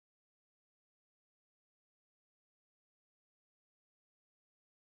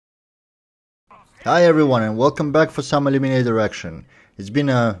Hi everyone and welcome back for some Eliminator action. It's been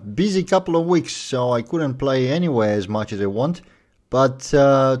a busy couple of weeks, so I couldn't play anywhere as much as I want. But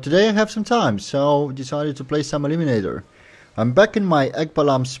today I have some time, so decided to play some Eliminator. I'm back in my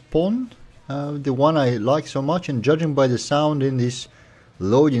Ekbalam spawn, the one I like so much, and judging by the sound in this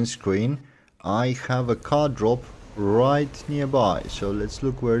loading screen, I have a car drop right nearby. So let's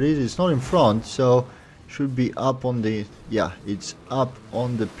look where it is. It's not in front, so should be up on the, yeah, it's up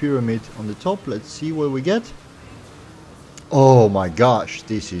on the pyramid on the top. Let's see what we get. Oh my gosh,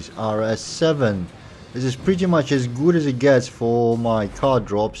 this is RS7. This is pretty much as good as it gets for my car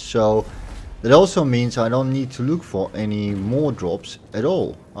drops, so that also means I don't need to look for any more drops at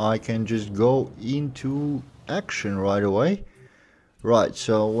all. I can just go into action right away. Right,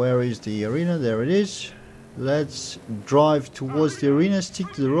 so where is the arena? There it is. Let's drive towards the arena,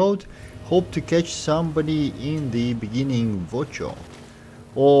 stick to the road. Hope to catch somebody in the beginning vocho,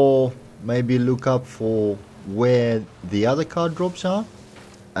 or maybe look up for where the other car drops are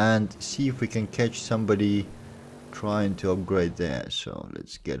and see if we can catch somebody trying to upgrade there. So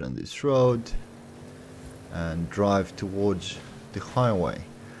let's get on this road and drive towards the highway.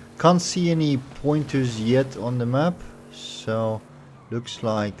 Can't see any pointers yet on the map, so looks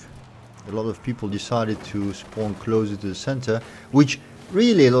like a lot of people decided to spawn closer to the center, which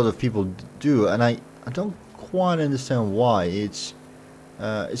really a lot of people do, and I don't quite understand why. It's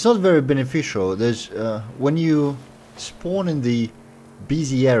not very beneficial. There's when you spawn in the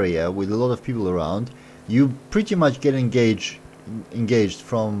busy area with a lot of people around, you pretty much get engaged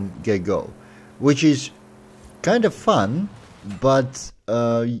from get-go, which is kind of fun, but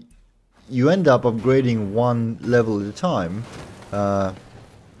you end up upgrading one level at a time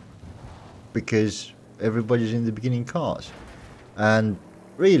because everybody's in the beginning cars. And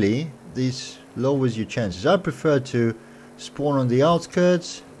really, this lowers your chances. I prefer to spawn on the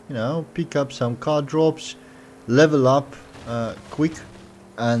outskirts, you know, pick up some car drops, level up quick,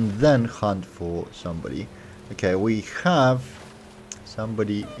 and then hunt for somebody. Okay, we have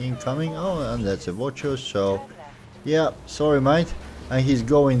somebody incoming. Oh, and that's a Vocho, so yeah, sorry mate. And he's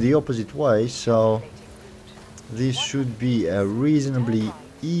going the opposite way, so this should be a reasonably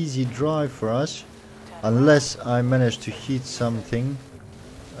easy drive for us. Unless I manage to hit something,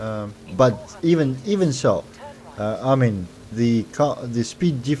 but even so, I mean the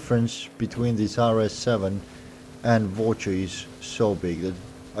speed difference between this RS7 and Vocho is so big that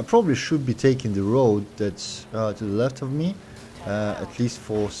I probably should be taking the road that's to the left of me, at least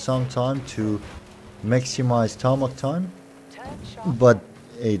for some time, to maximize tarmac time. But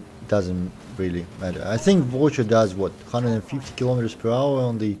it doesn't really matter. I think Vocho does what, 150 kilometers per hour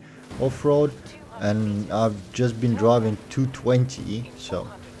on the off-road. And I've just been driving 220, so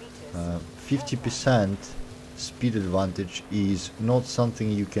 50% speed advantage is not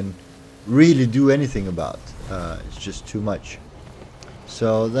something you can really do anything about. It's just too much.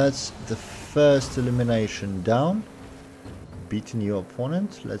 So that's the first elimination down. Beating your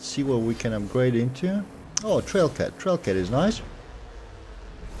opponent. Let's see what we can upgrade into. Oh, Trailcat. Trailcat is nice.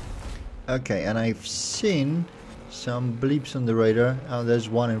 Okay, and I've seen some bleeps on the radar. Oh, there's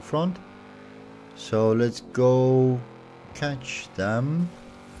one in front. So let's go catch them,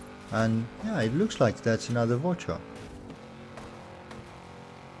 and yeah, it looks like that's another Vocho.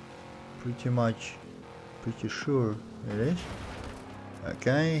 Pretty sure it is.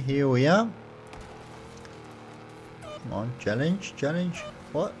 Okay, here we are. Come on, challenge.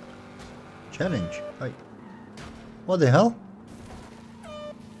 What? Challenge? Wait. What the hell?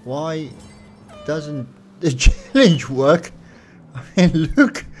 Why doesn't the challenge work? I mean,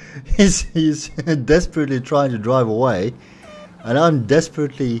 look. He's desperately trying to drive away, and I'm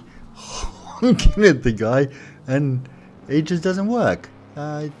desperately honking at the guy, and it just doesn't work.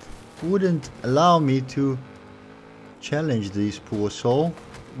 It wouldn't allow me to challenge this poor soul.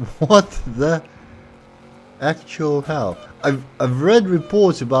 What the actual hell? I've read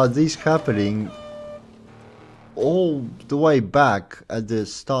reports about this happening all the way back at the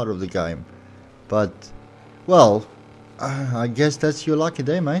start of the game, but well, I guess that's your lucky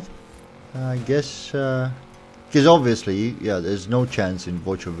day, mate. I guess, because obviously, yeah, there's no chance in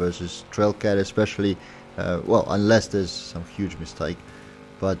Vocho versus Trailcat, especially, well, unless there's some huge mistake.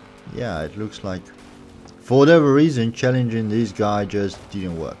 But yeah, it looks like, for whatever reason, challenging this guy just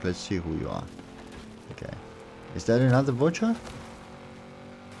didn't work. Let's see who you are. Okay, is that another Vocho?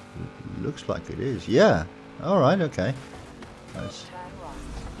 Looks like it is. Yeah. All right. Okay. Nice.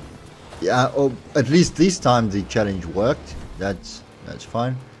 Yeah, oh, at least this time the challenge worked. That's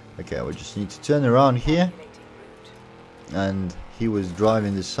fine. Okay, we just need to turn around here, and he was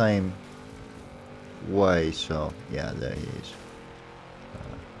driving the same way, so yeah, there he is.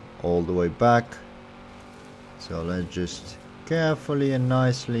 all the way back. So let's just carefully and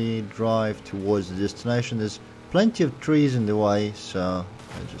nicely drive towards the destination. There's plenty of trees in the way, so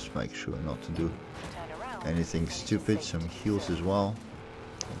let's just make sure not to do anything stupid. Some hills as well.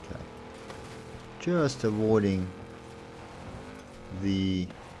 Okay, just avoiding the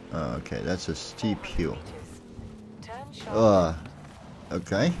okay, that's a steep hill.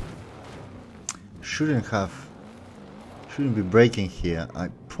 Okay, shouldn't be braking here. I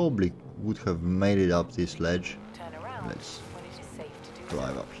probably would have made it up this ledge. Let's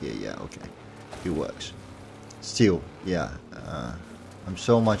drive up here. Yeah, okay, it works. Still, yeah, I'm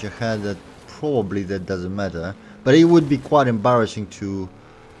so much ahead that probably that doesn't matter. But it would be quite embarrassing to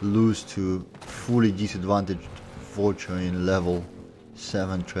lose to fully disadvantaged Forza in level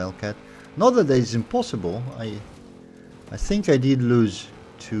 7 Trailcat. Not that it's impossible. I think I did lose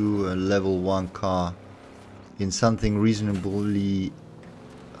to a level 1 car in something reasonably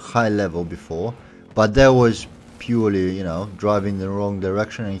high level before, but that was purely, you know, driving the wrong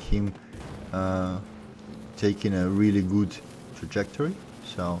direction and him taking a really good trajectory.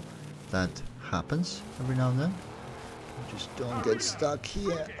 So that happens every now and then. Just don't get stuck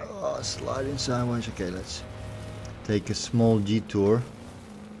here. Oh, sliding sideways. Okay, let's take a small detour.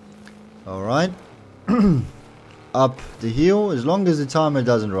 Alright. Up the hill, as long as the timer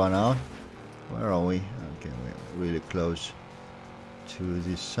doesn't run out. Where are we? Okay, we're really close to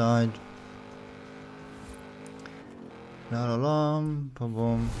this side. La la la, boom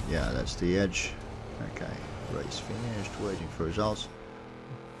boom. Yeah, that's the edge. Okay, race finished. Waiting for results.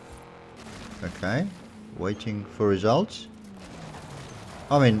 Okay, waiting for results.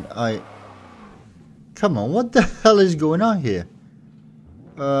 I mean, come on, what the hell is going on here?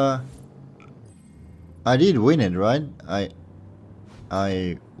 I did win it, right?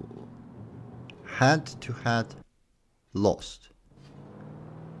 I had to had lost.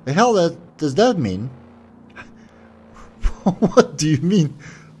 The hell does that mean? What do you mean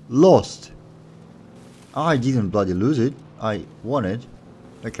lost? I didn't bloody lose it. I won it.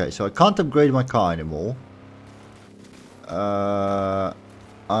 Okay, so I can't upgrade my car anymore.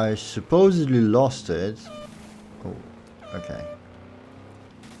 I supposedly lost it. Oh, okay.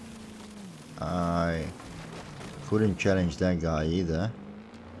 I couldn't challenge that guy either.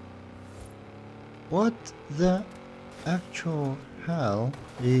 What the actual hell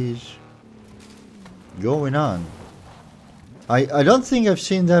is going on? I don't think I've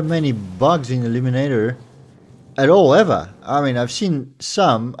seen that many bugs in Eliminator at all ever. I mean, I've seen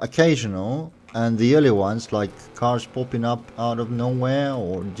some occasional, and the early ones like cars popping up out of nowhere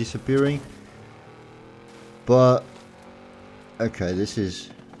or disappearing. But okay, this is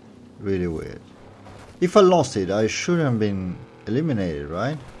really weird. If I lost it, I shouldn't have been eliminated,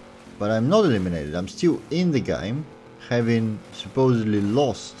 right? But I'm not eliminated. I'm still in the game, having supposedly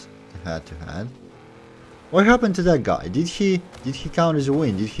lost the head-to-head. What happened to that guy? Did he count as a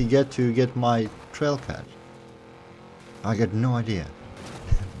win? Did he get my Trailcat? I got no idea.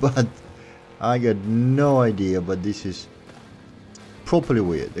 But I got no idea. But this is properly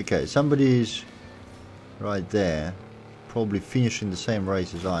weird. Okay, somebody's right there, probably finishing the same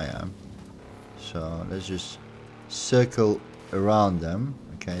race as I am. So let's just circle around them.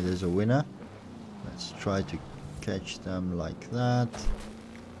 Okay, there's a winner. Let's try to catch them like that.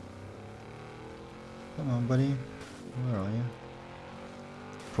 Come on, buddy. Where are you?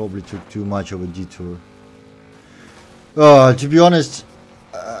 Probably took too much of a detour. To be honest,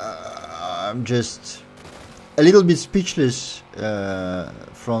 I'm just a little bit speechless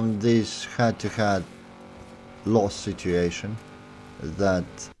from this head-to-head loss situation. That,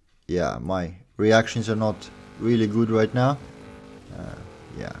 yeah, my reactions are not really good right now.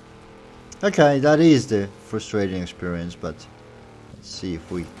 Yeah. Okay, that is the frustrating experience, but let's see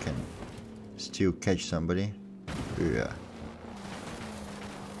if we can still catch somebody. Yeah.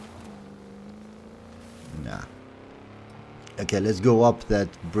 Nah. Okay, let's go up that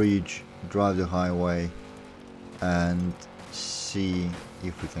bridge, drive the highway, and see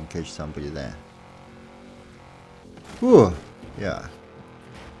if we can catch somebody there. Whew. Yeah.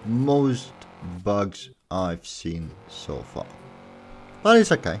 Most bugs I've seen so far. But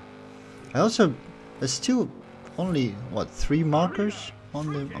it's okay. There's still only, what, 3 markers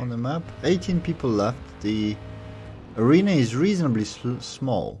on the map? 18 people left. The arena is reasonably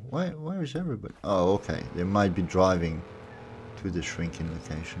small. Where is everybody? Oh, okay. They might be driving to the shrinking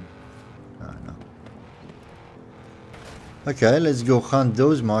location. Oh, no. Okay, let's go hunt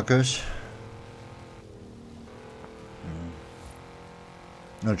those markers.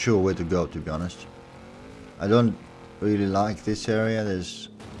 Not sure where to go, to be honest. I don't really like this area. There's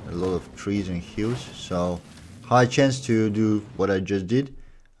a lot of trees and hills, so high chance to do what I just did.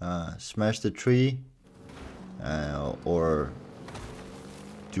 smash the tree, or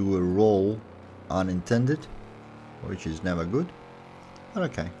do a roll unintended, which is never good. But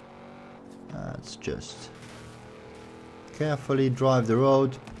okay, let's just carefully drive the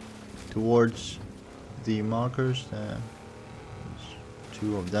road towards the markers. There's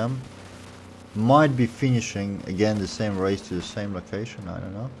 2 of them. Might be finishing again the same race to the same location, I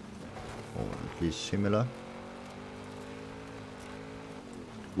don't know, or at least similar,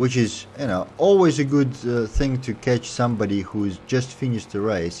 which is, you know, always a good thing to catch somebody who's just finished the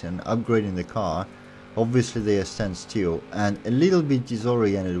race and upgrading the car. Obviously they are standstill and a little bit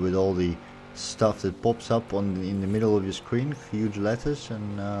disoriented with all the stuff that pops up in the middle of your screen, huge letters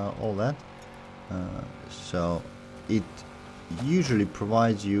and all that. So it usually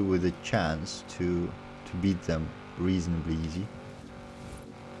provides you with a chance to beat them reasonably easy.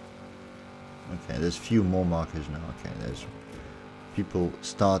 Okay, there's few more markers now. Okay, there's people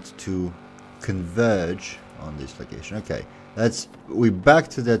start to converge on this location. Okay, we're back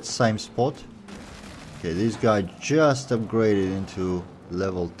to that same spot. Okay, this guy just upgraded into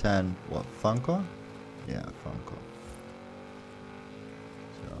level 10. What, Funko? Yeah, Funko.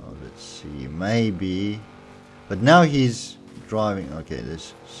 So let's see, maybe, but now he's driving. Okay,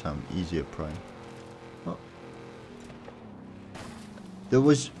 there's some easier prey. Oh.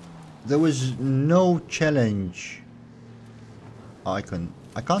 There was no challenge icon.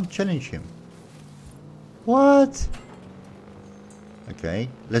 I can't challenge him. What? Okay,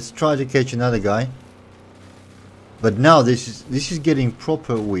 let's try to catch another guy. But now this is getting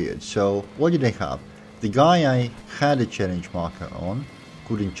proper weird. So what did I have? The guy I had a challenge marker on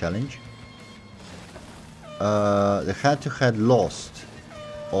couldn't challenge. The head-to-head lost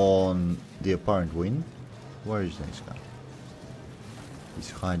on the apparent win. Where is this guy? He's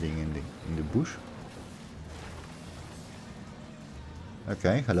hiding in the bush.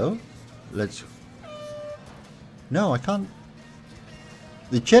 Okay, hello. Let's. No, I can't.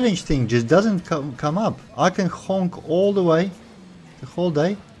 The challenge thing just doesn't come up. I can honk all the way, the whole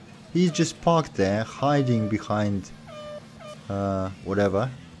day. He's just parked there, hiding behind whatever,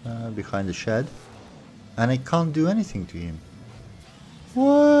 behind the shed. And I can't do anything to him.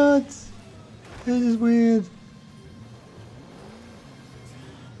 What? This is weird.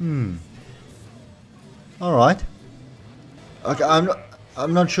 Alright. Okay,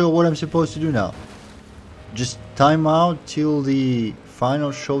 I'm not sure what I'm supposed to do now. Just time out till the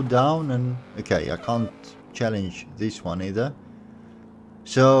final showdown and okay, I can't challenge this one either.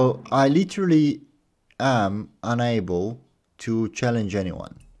 So I literally am unable to challenge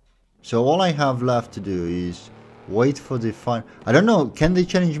anyone. So all I have left to do is wait for the final. I don't know, can they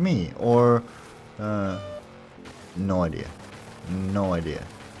challenge me or no idea. No idea.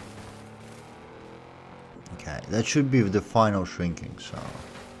 Okay, that should be the final shrinking, so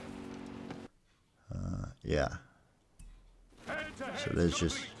yeah. So let's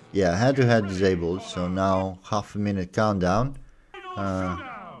just, yeah, head-to-head disabled, so now half a minute countdown.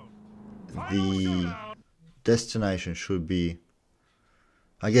 The destination should be,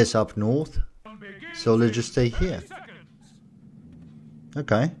 I guess, up north, so let's just stay here.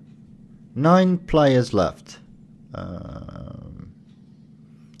 Okay, 9 players left.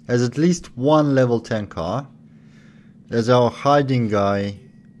 There's at least one level 10 car. There's our hiding guy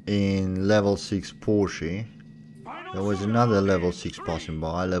in level 6 Porsche. There was another level 6 passing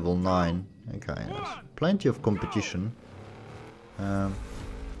by, level 9. Okay, there's plenty of competition. Yeah,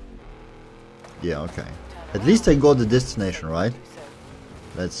 okay. At least I got the destination right.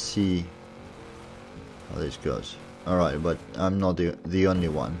 Let's see how this goes. Alright, but I'm not the only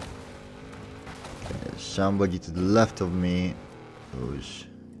one. Okay, there's somebody to the left of me who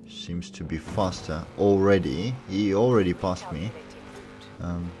seems to be faster already. He already passed me.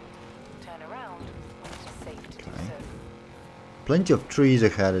 Okay. Plenty of trees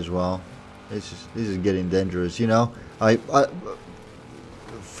ahead as well. This is getting dangerous. You know, I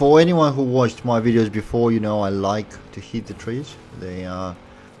for anyone who watched my videos before, you know I like to hit the trees. They are.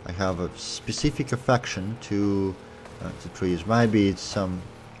 I have a specific affection to trees. Maybe it's some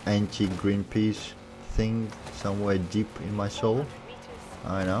anti-Greenpeace thing somewhere deep in my soul.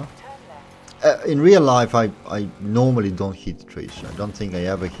 I know. In real life, I normally don't hit the trees. I don't think I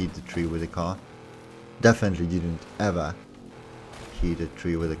ever hit the tree with a car. Definitely didn't ever hit a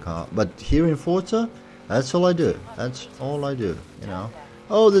tree with a car. But here in Forza, that's all I do. That's all I do. You know.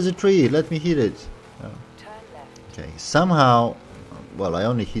 Oh, there's a tree. Let me hit it. Okay. Somehow, well, I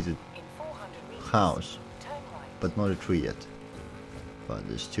only hit a house, but not a tree yet. But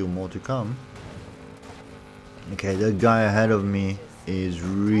there's still more to come. Okay, that guy ahead of me is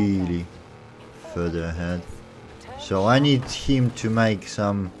really further ahead. So I need him to make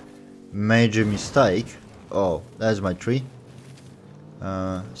some major mistake. Oh, there's my tree.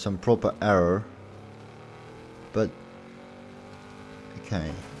 Some proper error. But okay.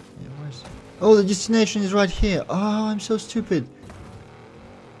 Oh, the destination is right here. Oh, I'm so stupid.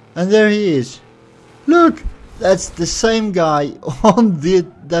 And there he is. Look, that's the same guy on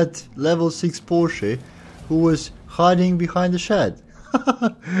that level 6 Porsche who was hiding behind the shed.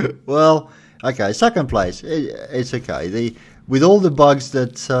 Well, okay, second place. It's okay. With all the bugs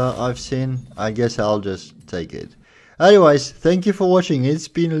that I've seen, I guess I'll just take it. Anyways, thank you for watching. It's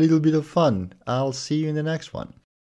been a little bit of fun. I'll see you in the next one.